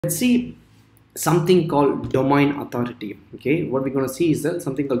Let's see something called domain authority. Okay, what we're going to see is that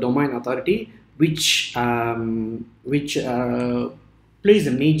something called domain authority, which plays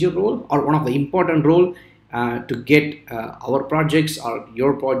a major role or one of the important role to get our projects or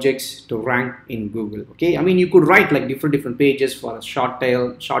your projects to rank in Google. Okay, I mean you could write like different pages for a short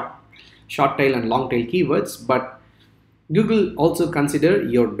tail and long tail keywords, but Google also consider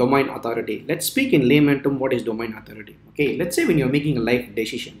your domain authority. Let's speak in layman term. What is domain authority? Okay, let's say when you're making life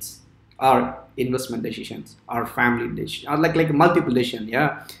decisions or investment decisions or family decisions or like multiple decision.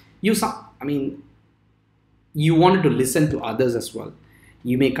 Yeah, I mean, you wanted to listen to others as well.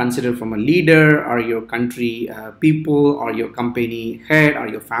 You may consider from a leader or your country people or your company head or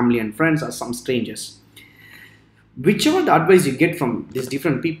your family and friends or some strangers. Whichever the advice you get from these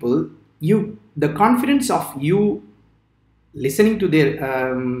different people, the confidence of you listening to their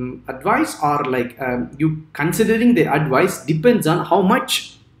advice or like you considering their advice depends on how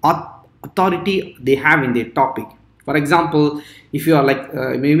much authority they have in their topic. For example, if you are like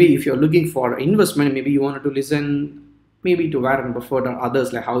maybe if you're looking for investment, maybe you wanted to listen maybe to Warren Buffett or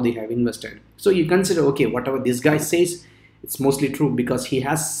others, like how they have invested. So you consider, okay, whatever this guy says, it's mostly true because he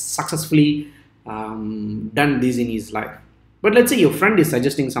has successfully done this in his life. But let's say your friend is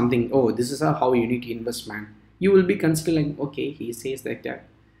suggesting something, oh, this is how you need to invest, man. You will be considering, okay, he says that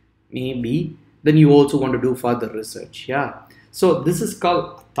maybe, then you also want to do further research. Yeah. So this is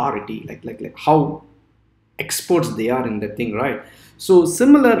called authority, like how experts they are in the thing, right? So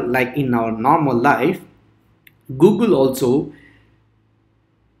similar, like in our normal life, Google also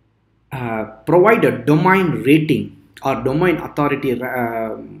provide a domain rating or domain authority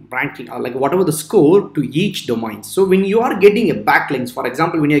ranking or like whatever the score to each domain. So when you are getting a backlinks, for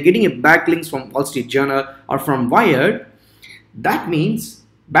example, when you're getting a backlinks from Wall Street Journal or from Wired, that means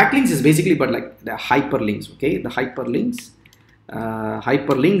backlinks is basically but like the hyperlinks. Okay, the hyperlinks on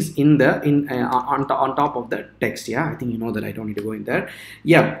top of the text. Yeah, I think you know that, I don't need to go in there.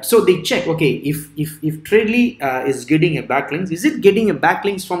 Yeah, so they check, okay, if Tradely is getting a backlinks, is it getting a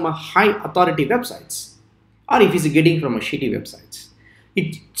backlinks from a high authority websites or if it's getting from a shitty websites.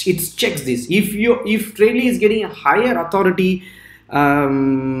 It checks this. If Tradely is getting a higher authority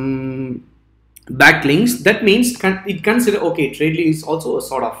backlinks, that means it consider, okay, Tradely is also a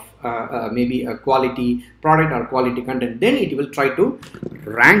sort of maybe a quality product or quality content, then it will try to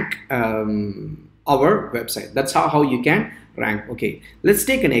rank our website. That's how you can rank. Okay, let's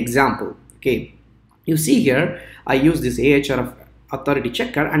take an example. Okay, you see here I use this Ahref authority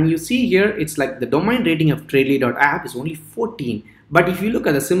checker, and you see here it's like the domain rating of Tradely.app is only 14, but if you look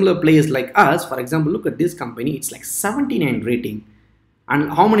at the similar players like us, for example, look at this company, it's like 79 rating. And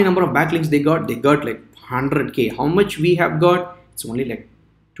how many number of backlinks they got like 100k. How much we have got? It's only like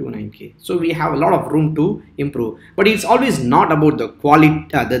 29k. So we have a lot of room to improve, but it's always not about the quality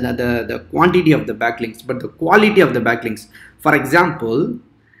the quantity of the backlinks, but the quality of the backlinks. For example,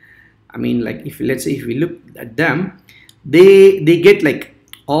 I mean, like let's say if we look at them, they get like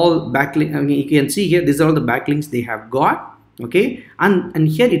all backlink. I mean, you can see here, these are all the backlinks they have got. Okay, and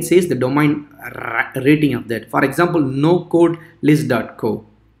here it says the domain rating of that. For example, nocodelist.co,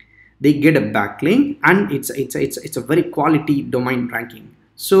 they get a backlink and it's a very quality domain ranking.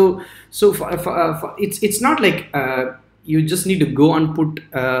 So it's not like you just need to go and put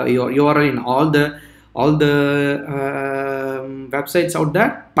your URL in all the websites out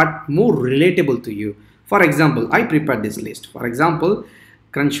there, but more relatable to you. For example, I prepared this list. For example,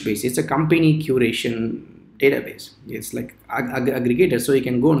 Crunchbase, it's a company curation database. It's like aggregator, so you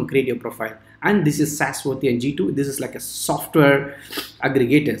can go and create your profile. And this is Sasworthy and G2. This is like a software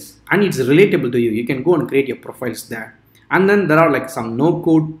aggregators, and it's relatable to you. You can go and create your profiles there. And then there are like some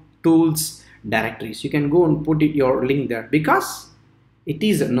no-code tools directories. You can go and put your link there because it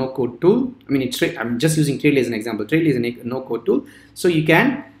is a no-code tool. I mean, I'm just using Tradely as an example. Tradely is a no-code tool, so you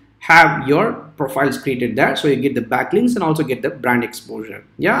can have your profiles created there, so you get the backlinks and also get the brand exposure.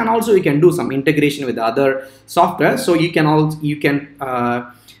 Yeah, and also you can do some integration with other software, so you can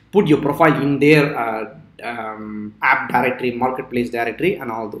put your profile in their app directory, marketplace directory,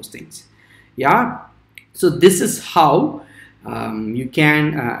 and all those things. Yeah, so this is how you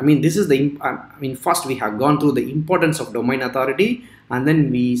can I mean, this is the first we have gone through the importance of domain authority, and then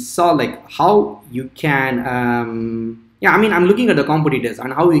we saw like how you can yeah, I mean, I'm looking at the competitors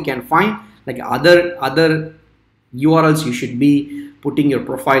and how you can find like other URLs you should be putting your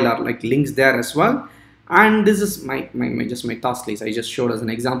profile or like links there as well. And this is my task list I just showed as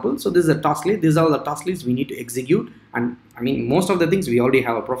an example. So this is a task list. These are all the task lists we need to execute. And I mean, most of the things we already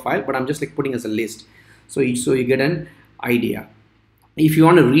have a profile, but I'm just like putting as a list, so you get an idea. If you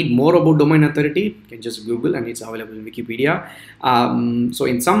want to read more about domain authority, you can just Google, and it's available in Wikipedia. So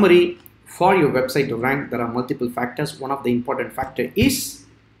in summary, for your website to rank, there are multiple factors. One of the important factor is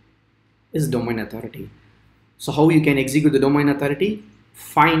domain authority. So how you can execute the domain authority?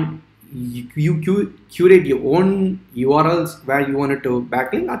 Find, you curate your own URLs where you wanted to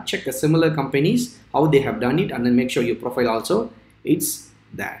backlink, or check the similar companies how they have done it, and then make sure your profile also it's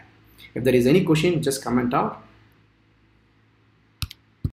there. If there is any question, just comment out.